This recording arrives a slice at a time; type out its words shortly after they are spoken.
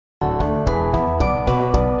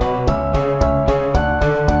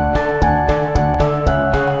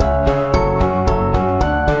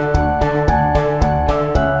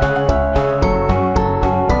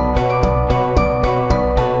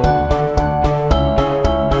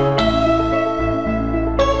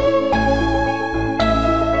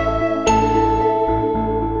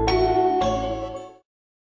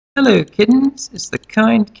Hello kittens, it's the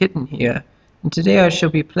kind kitten here, and today I shall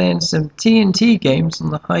be playing some TNT games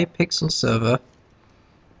on the Hypixel server.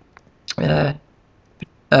 Not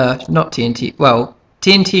TNT, well,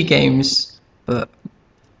 TNT games, but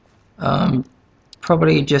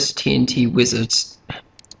probably just TNT wizards.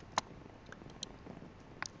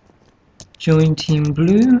 Join Team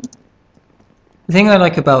Blue. The thing I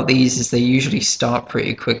like about these is they usually start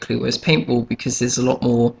pretty quickly, whereas paintball, because there's a lot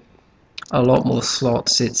more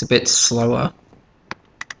slots, it's a bit slower.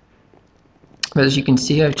 But as you can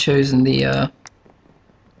see, I've chosen the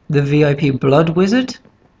VIP Blood Wizard.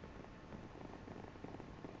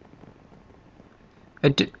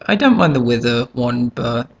 I don't mind the Wither one,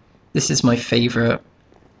 but this is my favourite.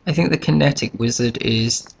 I think the Kinetic Wizard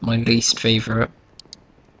is my least favourite. I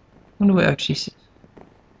wonder what it actually says.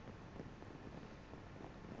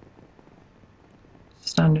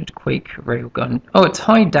 Standard Quake Railgun. Oh, it's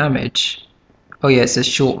high damage. Oh yeah, it says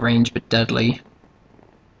short range but deadly.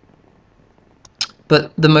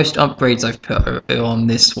 But the most upgrades I've put are on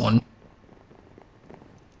this one.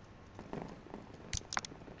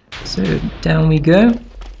 So down we go.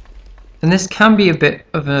 And this can be a bit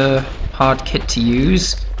of a hard kit to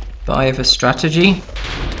use, but I have a strategy.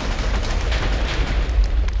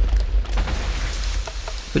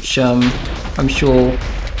 Which I'm sure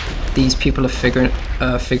these people are figuring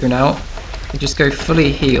out. I just go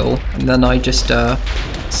fully heal, and then I just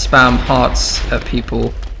spam hearts at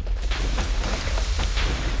people.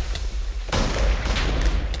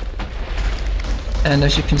 And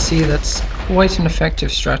as you can see, that's quite an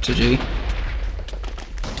effective strategy.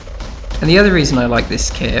 And the other reason I like this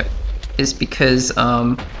kit is because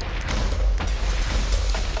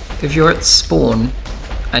if you're at spawn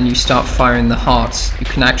and you start firing the hearts, you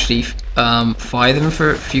can actually fire them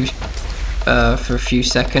for a few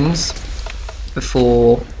seconds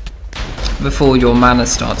before your mana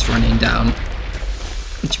starts running down,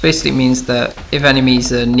 which basically means that if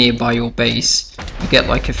enemies are nearby your base, you get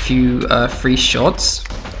like a few free shots.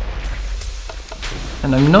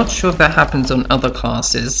 And I'm not sure if that happens on other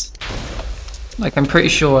classes. Like, I'm pretty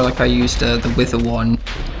sure, like, I used the Wither one,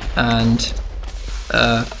 and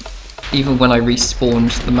even when I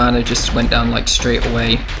respawned, the mana just went down like straight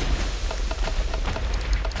away.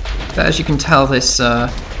 But as you can tell, this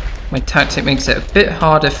my tactic makes it a bit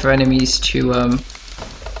harder for enemies to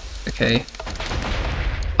okay.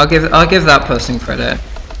 I'll give that person credit.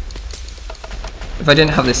 If I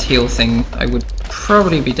didn't have this heal thing, I would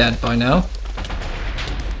probably be dead by now.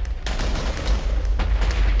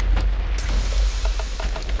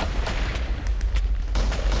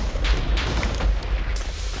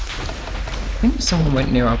 I think someone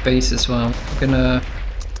went near our base as well. I'm gonna...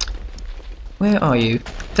 Where are you?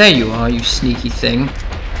 There you are, you sneaky thing.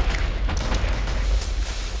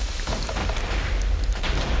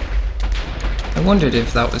 I wondered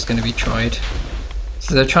if that was going to be tried.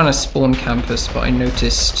 So they're trying to spawn campus, but I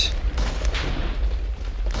noticed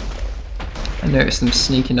them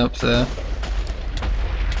sneaking up there.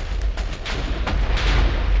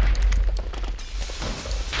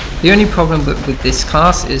 The only problem with this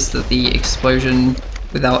class is that the explosion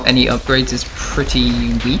without any upgrades is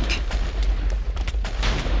pretty weak.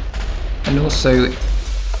 And also,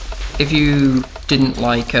 if you didn't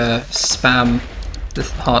like spam the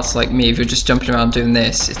hearts like me, if you're just jumping around doing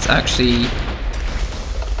this, it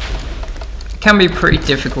can be pretty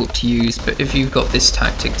difficult to use. But if you've got this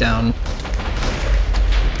tactic down,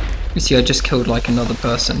 you see I just killed like another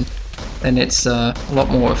person, then it's a lot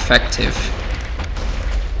more effective.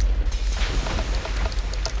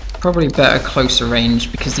 Probably better closer range,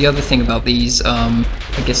 because the other thing about these, I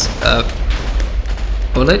guess,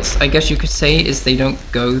 bullets, I guess you could say, is they don't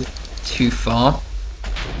go too far.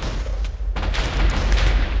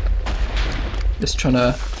 Just trying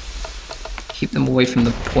to keep them away from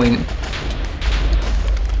the point.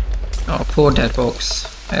 Oh, poor dead box.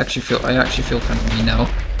 I actually feel kind of mean now.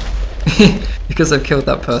 Because I've killed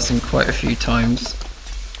that person quite a few times.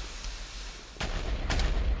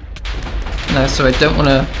 No, so I don't want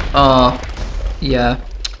to... yeah,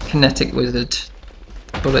 Kinetic Wizard.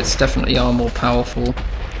 Bullets definitely are more powerful.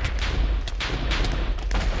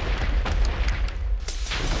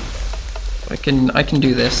 I can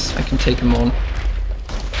do this. I can take him on.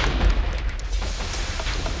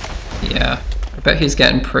 Yeah, I bet he's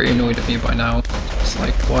getting pretty annoyed at me by now. It's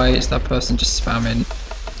like, why is that person just spamming?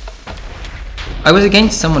 I was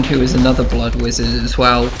against someone who was another Blood Wizard as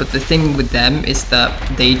well, but the thing with them is that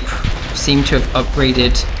they seem to have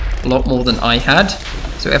upgraded a lot more than I had.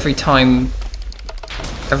 So every time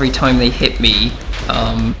they hit me,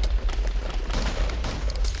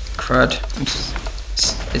 crud,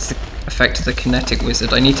 it's affected the kinetic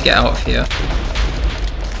wizard. I need to get out of here.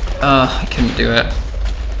 I couldn't do it.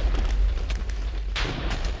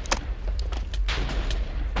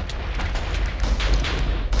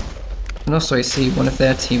 And also I see one of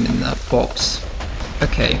their team in that box.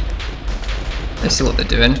 Okay. I see what they're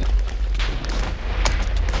doing.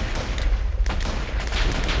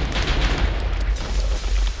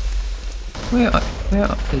 Where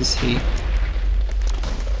is he?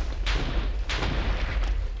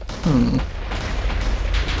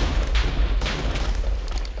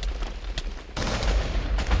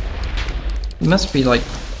 He must be like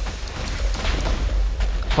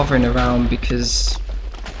hovering around because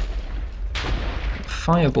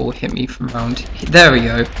fireball hit me from around here. There we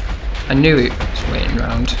go. I knew it was waiting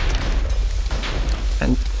around.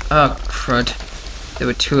 And crud. There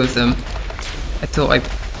were two of them. I thought I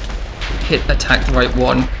attacked the right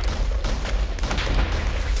one.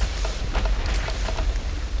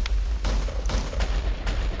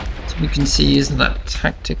 So you can see using that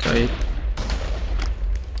tactic I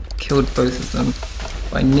killed both of them.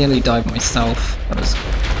 But I nearly died myself. That was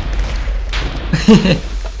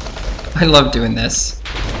I love doing this.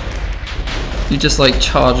 You just like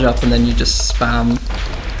charge up and then you just spam.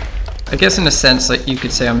 I guess in a sense like you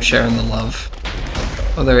could say I'm sharing the love.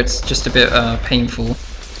 Although it's just a bit painful.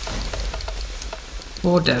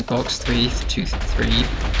 4 dead box, 3, 2, 3.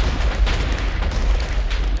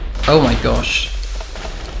 Oh my gosh.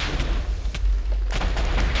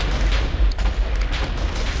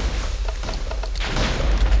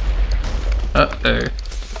 Uh-oh.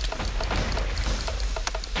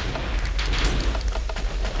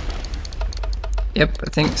 Yep, I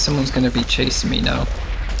think someone's gonna be chasing me now.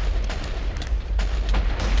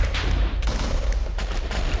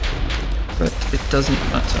 But it doesn't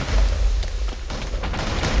matter.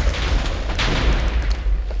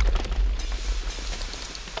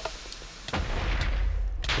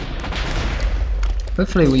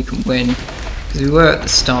 Hopefully we can win, because we were at the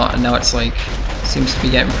start and now it's like, seems to be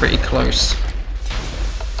getting pretty close.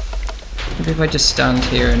 Maybe if I just stand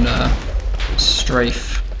here and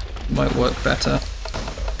strafe, it might work better.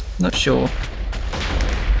 Not sure.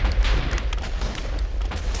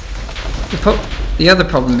 The other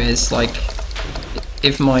problem is, like,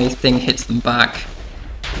 if my thing hits them back,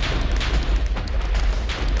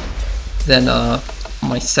 then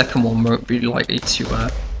my second one won't be likely to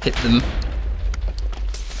hit them.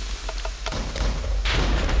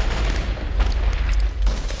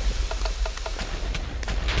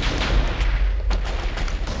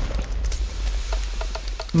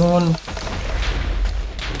 Come on.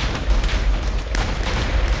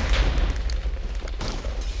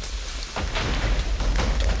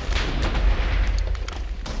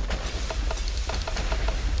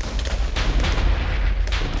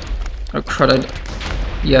 Oh crud,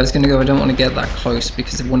 yeah, I was gonna go, I don't want to get that close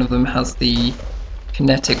because if one of them has the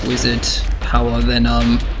kinetic wizard power, then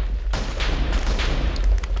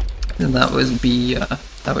that would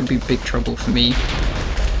be big trouble for me.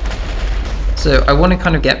 So I want to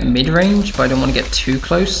kind of get mid-range, but I don't want to get too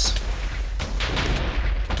close.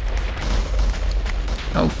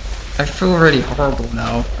 Oh, I feel really horrible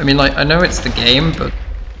now. I mean, like, I know it's the game, but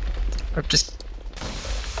I've just...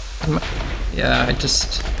 yeah, I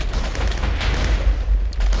just...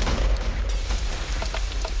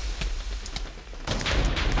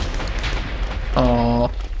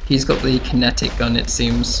 oh, he's got the kinetic gun, it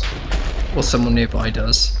seems. Or someone nearby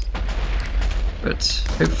does. But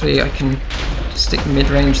hopefully I can stick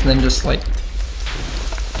mid-range and then just like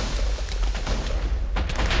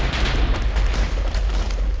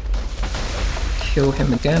kill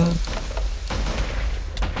him again.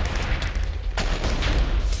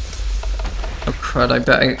 Oh crud, I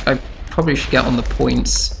bet I probably should get on the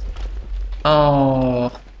points.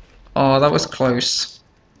 Oh, that was close.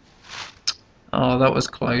 Oh, that was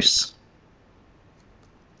close.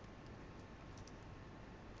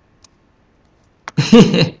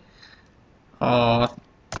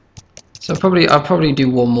 So I'll probably do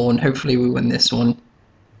one more and hopefully we win this one.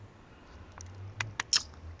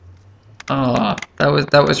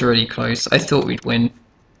 That was really close. I thought we'd win.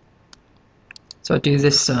 So I do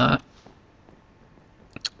this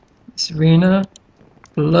this arena,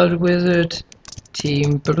 Blood Wizard,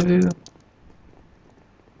 Team Blue.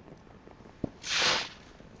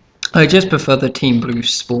 I just prefer the Team Blue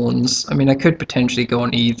spawns. I mean, I could potentially go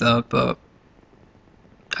on either, but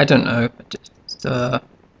I don't know.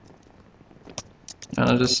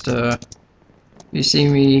 I'll just you see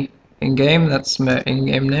me in game, that's my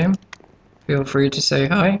in-game name. Feel free to say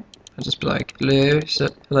hi. I'll just be like,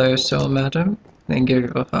 hello, soul madam, then give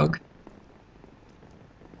you a hug.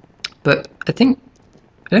 But I think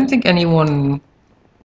I don't think anyone